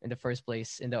them in the first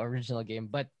place in the original game.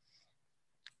 But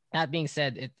that being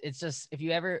said, it's just if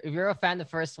you're a fan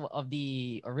of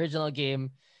the original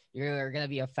game, you're gonna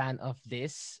be a fan of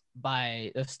this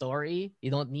by the story.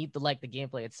 You don't need to like the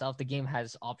gameplay itself. The game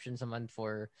has options meant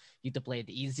for you to play it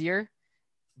easier,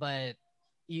 but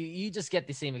you just get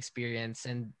the same experience,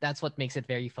 and that's what makes it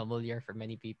very familiar for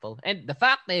many people. And the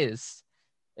fact is,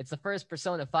 it's the first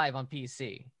Persona 5 on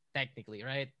PC, technically,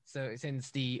 right? So since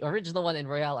the original one and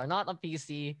Royale are not on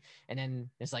PC, and then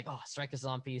it's like, oh, Strikers is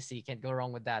on PC, can't go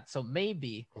wrong with that. So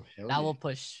maybe that will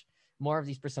push more of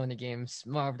these Persona games,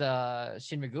 more of the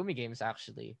Shin Megumi games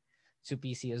actually, to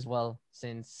PC as well,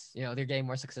 since they're getting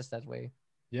more success that way.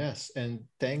 Yes, and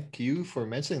thank you for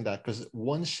mentioning that, because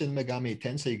one Shin Megami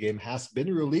Tensei game has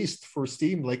been released for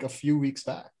Steam like a few weeks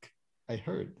back. I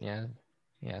heard. Yeah,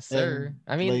 sir. And,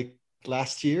 I mean, like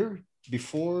last year,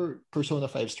 before Persona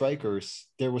 5 Strikers,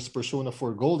 there was Persona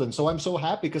 4 Golden. So I'm so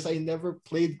happy because I never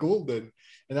played Golden,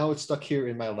 and now it's stuck here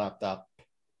in my laptop.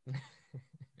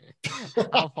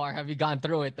 How far have you gone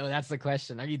through it, though? That's the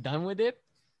question. Are you done with it?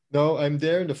 No, I'm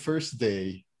there in the first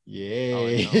day.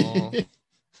 Yay. Oh, no.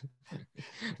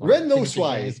 Ren knows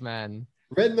why. Games, man.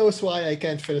 Ren knows why I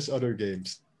can't finish other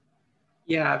games.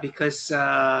 Yeah, because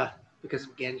of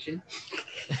Genshin.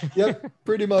 Yep,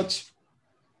 pretty much.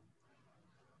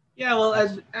 Yeah, well,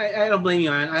 I don't blame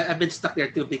you, man. I've been stuck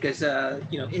there too because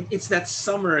it's that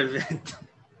summer event.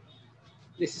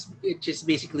 It's just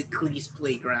basically Klee's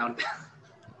playground.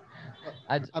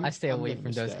 I stay I'm away gonna from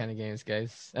miss those that. kind of games,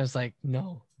 guys. I was like,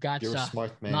 no, gotcha. You're a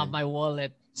smart man. Not my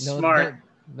wallet. No, Smart.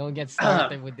 Don't get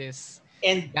started with this.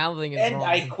 And Gambling is and wrong.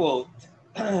 I quote,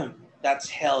 "That's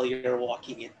hell you're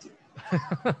walking into."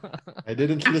 I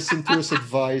didn't listen to his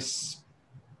advice.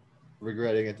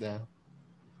 Regretting it now.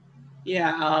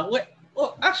 Yeah.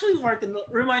 Well, actually, Martin,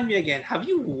 remind me again. Have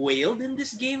you wailed in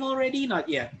this game already? Not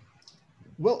yet.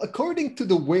 Well, according to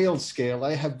the whale scale,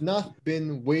 I have not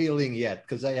been whaling yet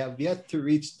because I have yet to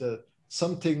reach the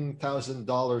something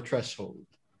 $1,000 threshold.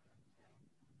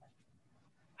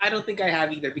 I don't think I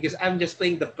have either because I'm just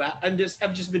playing I've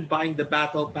just been buying the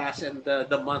battle pass and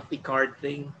the monthly card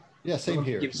thing. Yeah, same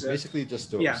here. Gives a- Basically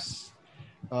just those. Yeah.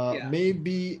 Yeah.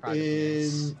 Maybe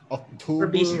in October. Or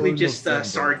basically or just November.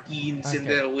 sardines in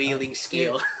the whaling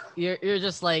scale. You're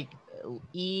just like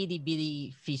itty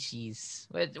bitty fishies,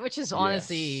 which is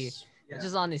honestly Yes. which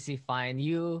is honestly fine.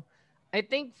 I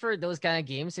think for those kind of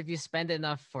games, if you spend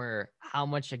enough for how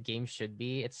much a game should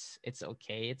be, it's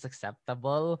okay, it's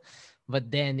acceptable. But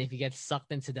then if you get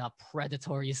sucked into the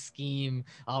predatory scheme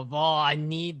of I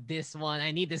need this one,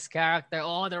 I need this character,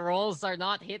 the rolls are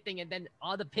not hitting, and then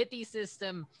the pity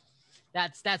system,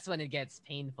 that's when it gets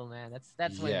painful, man.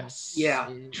 That's when Yes. Yeah.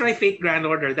 Try Fate Grand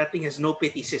Order. That thing has no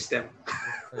pity system.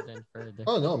 further and further.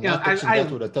 Oh no, Yeah, Matt touching I-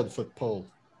 that with a 10-foot pole.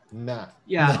 Nah.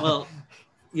 Yeah. Well.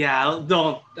 Yeah.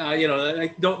 Don't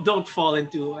don't fall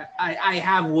into. I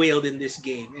have wailed in this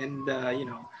game, and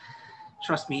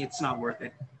trust me, it's not worth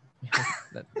it.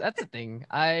 That's the thing.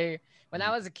 When I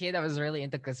was a kid, I was really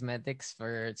into cosmetics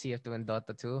for TF2 and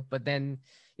Dota 2. But then,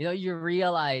 you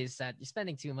realize that you're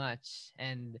spending too much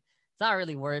and it's not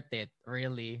really worth it,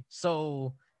 really.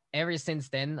 So ever since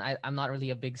then, I'm not really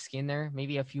a big skinner.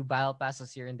 Maybe a few battle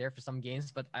passes here and there for some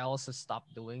games, but I also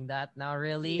stopped doing that now,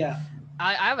 really. Yeah.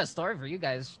 I have a story for you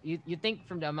guys. You think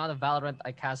from the amount of Valorant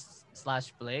I cast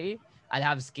 / play, I'd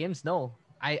have skins? No,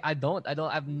 I don't.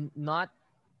 I've not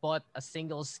bought a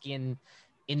single skin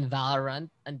in Valorant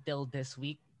until this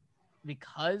week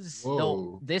because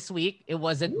this week it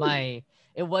wasn't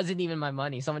even my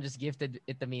money. Someone just gifted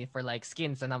it to me for like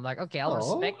skins, and I'm like, okay, I'll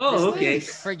respect Oh, this okay.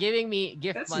 for giving me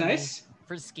gift That's money nice.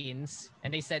 for skins.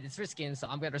 And they said it's for skins, so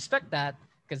I'm gonna respect that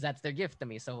because that's their gift to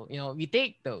me. So we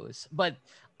take those. But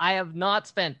I have not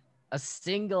spent a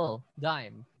single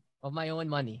dime of my own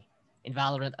money in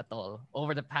Valorant at all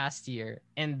over the past year,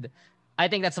 and I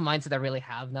think that's a mindset I really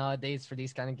have nowadays for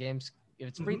these kind of games. If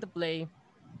it's free to play,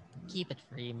 keep it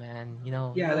free, man.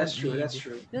 Yeah, that's true. That's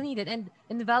true. You don't need it. And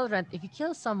in Valorant, if you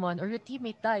kill someone or your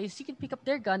teammate dies, you can pick up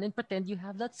their gun and pretend you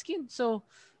have that skin. So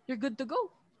you're good to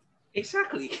go.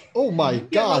 Exactly. Oh my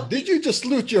God! Did you just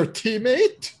loot your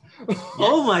teammate?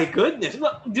 Oh my goodness.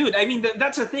 Well, dude, I mean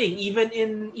that's the thing. Even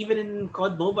in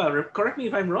COD Mobile, correct me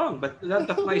if I'm wrong, but that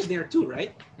applies there too,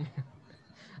 right?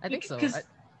 I think so.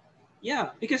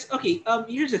 Yeah, because okay,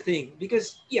 here's the thing.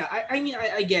 Because yeah, I mean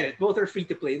I get it. Both are free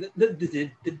to play.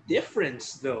 The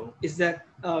difference though is that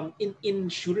in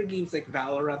shooter games like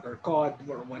Valorant or COD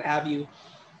or what have you,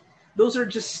 those are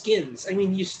just skins. I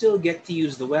mean, you still get to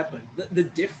use the weapon. The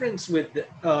difference with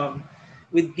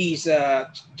these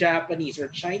Japanese or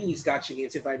Chinese gacha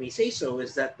games, if I may say so,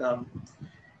 is that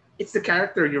it's the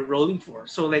character you're rolling for.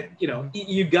 So like, Mhm.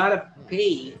 you gotta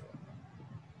pay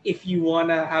if you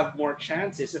wanna have more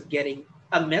chances of getting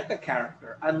a meta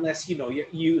character, unless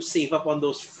you save up on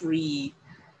those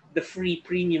the free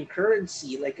premium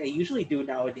currency like I usually do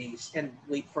nowadays and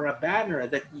wait for a banner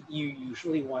that you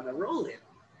usually want to roll in.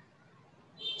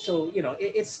 So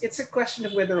it's a question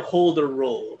of whether hold or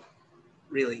roll,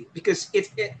 really, because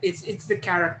it's the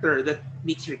character that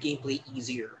makes your gameplay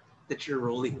easier that you're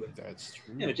rolling with. That's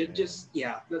true, man. Just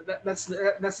yeah,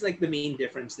 that's like the main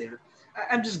difference there.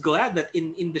 I'm just glad that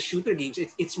in the shooter games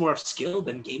it's more of skill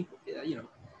than game.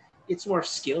 It's more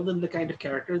skill than the kind of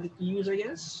character that you use, I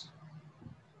guess.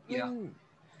 I Yeah. mean,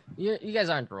 you guys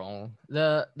aren't wrong.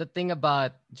 The thing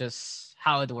about just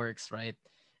how it works, right,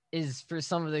 is for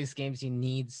some of these games you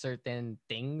need certain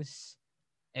things.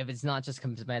 If it's not just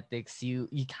cosmetics, you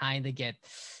kind of get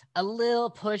a little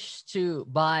push to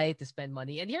buy to spend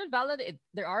money. And here in Valorant,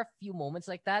 there are a few moments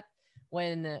like that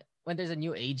when there's a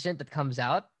new agent that comes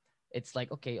out. It's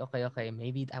like okay,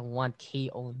 maybe I want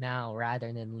KO now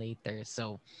rather than later.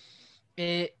 So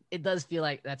it does feel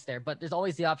like that's there, but there's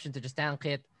always the option to just tank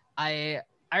it. I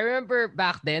remember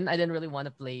back then I didn't really want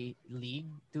to play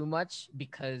League too much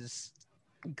because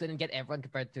you couldn't get everyone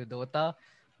compared to Dota.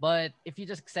 But if you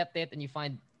just accept it and you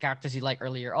find characters you like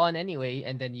earlier on anyway,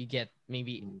 and then you get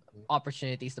maybe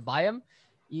opportunities to buy them,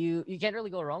 you can't really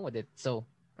go wrong with it. So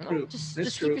True. That's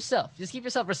just keep true.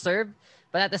 yourself reserved,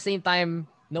 but at the same time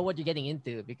know what you're getting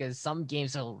into because some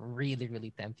games will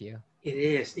really tempt you. It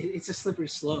is. It's a slippery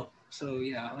slope. So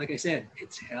yeah, like I said,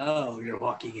 it's hell you're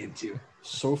walking into.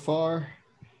 So far,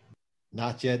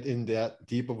 not yet in that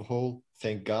deep of a hole.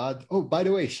 Thank God. Oh, by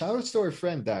the way, shout out to our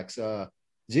friend Dax.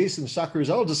 Jason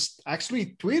Sakurizal just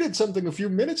actually tweeted something a few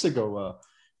minutes ago.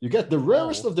 You get the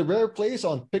rarest Oh. of the rare plays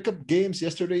on pickup games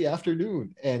yesterday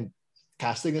afternoon, and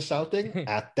casting is shouting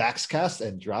at DaxCast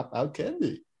and drop out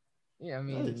candy. Yeah,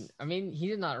 Nice. I mean,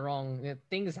 he's not wrong.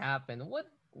 Things happen. What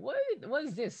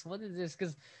is this? What is this?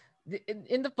 Because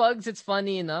in the pugs, it's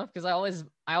funny enough because I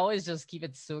always just keep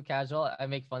it so casual. I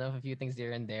make fun of a few things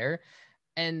here and there,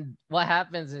 and what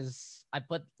happens is I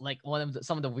put like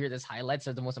some of the weirdest highlights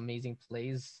or the most amazing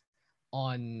plays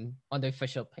on the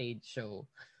official page. So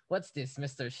what's this,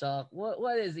 Mr. Shock?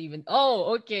 What is even?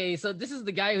 Oh, okay. So this is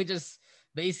the guy who just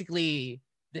basically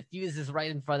diffuses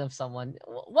right in front of someone.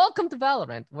 Welcome to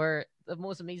Valorant, where the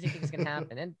most amazing things can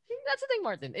happen. And that's the thing,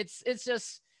 Martin. It's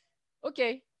just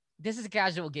okay. This is a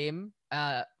casual game.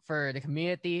 For the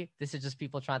community, this is just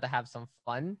people trying to have some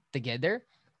fun together.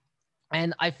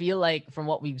 And I feel like from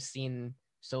what we've seen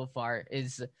so far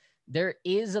is there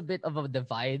is a bit of a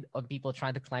divide of people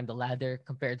trying to climb the ladder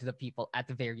compared to the people at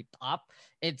the very top.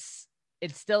 It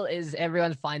still is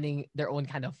everyone finding their own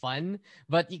kind of fun,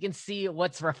 but you can see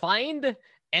what's refined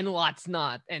and what's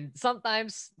not. And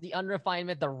sometimes the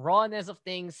unrefinement, the rawness of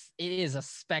things, it is a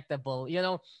spectacle.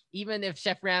 Even if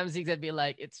Chef Ramsay could be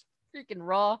like, it's freaking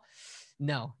raw.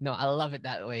 No, I love it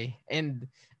that way. And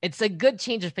it's a good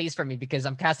change of pace for me because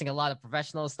I'm casting a lot of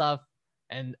professional stuff.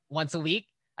 And once a week,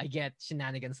 I get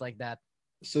shenanigans like that.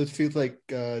 So it feels like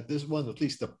this one, at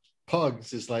least the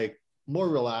pugs, is like more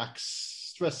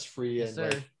relaxed, stress free, Yes, and sir.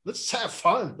 like let's have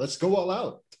fun. Let's go all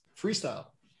out, freestyle.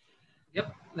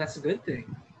 Yep, that's a good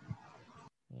thing.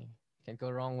 Yeah, can't go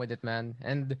wrong with it, man.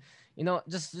 And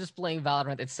just playing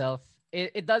Valorant itself,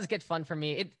 it does get fun for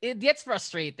me. It gets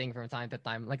frustrating from time to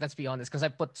time. Like let's be honest, because I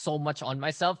put so much on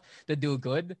myself to do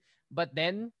good. But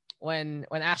then when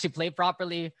I actually play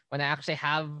properly, when I actually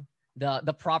have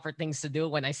the proper things to do,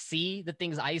 when I see the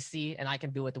things I see and I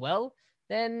can do it well,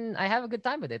 then I have a good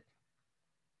time with it.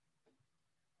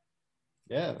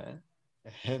 Yeah, man.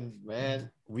 And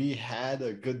man, we had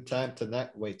a good time tonight.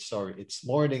 Wait, sorry, it's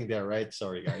morning there, right?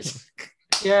 Sorry, guys.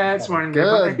 Yeah, it's morning there,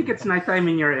 but I think Good. it's nighttime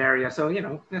in your area, so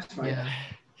that's fine. Yeah.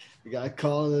 We gotta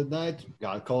call it a night. We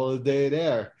gotta call it a day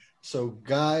there. So,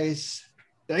 guys,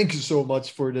 thank you so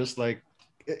much for this. Like,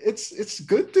 it's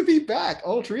good to be back,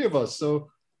 all three of us. So,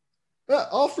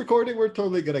 off recording, we're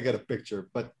totally gonna get a picture.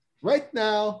 But right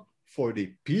now, for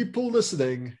the people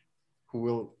listening who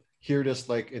will hear this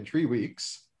like in 3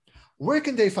 weeks, where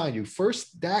can they find you?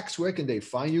 First, Dax, where can they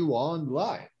find you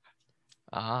online?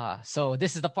 So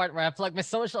this is the part where I plug my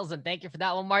socials, and thank you for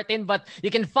that one, Martin. But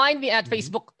you can find me at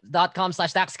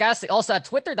facebook.com/DaxCast, also at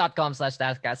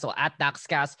twitter.com/DaxCast. So at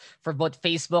DaxCast for both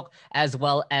Facebook as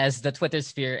well as the Twitter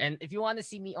sphere. And if you want to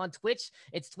see me on Twitch,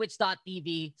 it's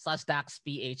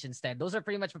twitch.tv/DaxPH instead. Those are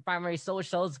pretty much my primary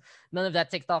socials. None of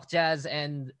that TikTok jazz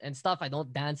and stuff. I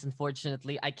don't dance,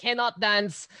 unfortunately. I cannot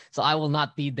dance, so I will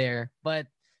not be there. But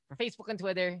for Facebook and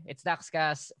Twitter, it's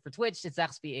DaxCast. For Twitch, it's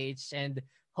DaxPH. And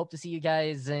hope to see you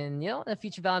guys in, a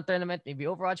future Valorant tournament, maybe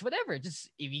Overwatch, whatever. Just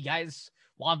if you guys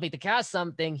want me to cast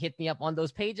something, hit me up on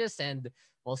those pages and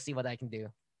we'll see what I can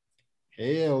do.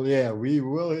 Hell yeah, we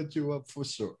will hit you up for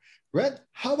sure. Red,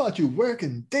 how about you? Where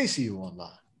can they see you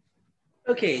online?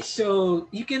 Okay, so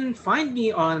you can find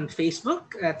me on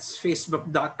Facebook. That's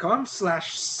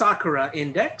facebook.com/Sakura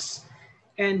Index.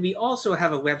 And we also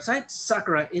have a website,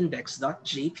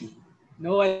 sakuraindex.jp.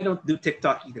 No, I don't do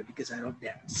TikTok either because I don't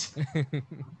dance.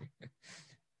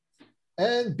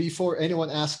 And before anyone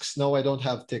asks, no, I don't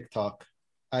have TikTok.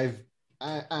 I'm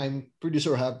pretty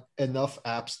sure I have enough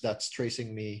apps that's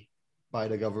tracing me by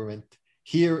the government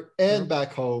here and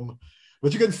back home.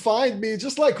 But you can find me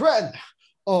just like Ren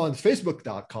on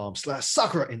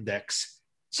facebook.com/SakuraIndex.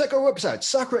 Check our website,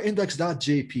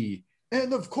 sakuraindex.jp.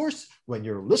 And of course, when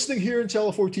you're listening here in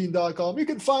Channel14.com, you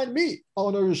can find me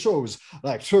on other shows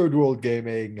like Third World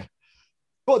Gaming,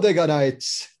 Bodega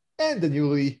Nights, and the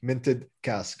newly minted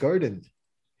Cast Garden.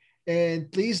 And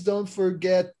please don't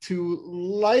forget to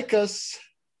like us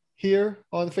here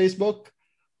on Facebook.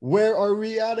 Where are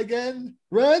we at again,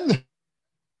 Ren?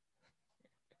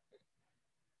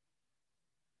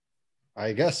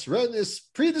 I guess Ren is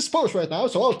predisposed right now,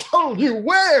 so I'll tell you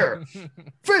where.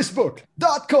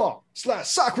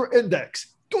 Facebook.com/SakuraIndex.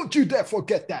 Don't you dare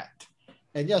forget that.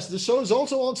 And yes, the show is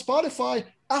also on Spotify,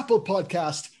 Apple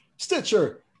Podcast,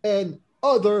 Stitcher, and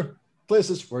other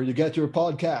places where you get your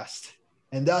podcast.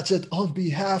 And that's it on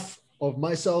behalf of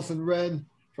myself and Ren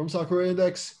from Sakura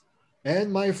Index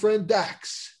and my friend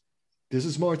Dax. This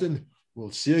is Martin.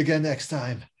 We'll see you again next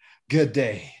time. Good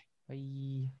day.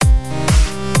 Bye.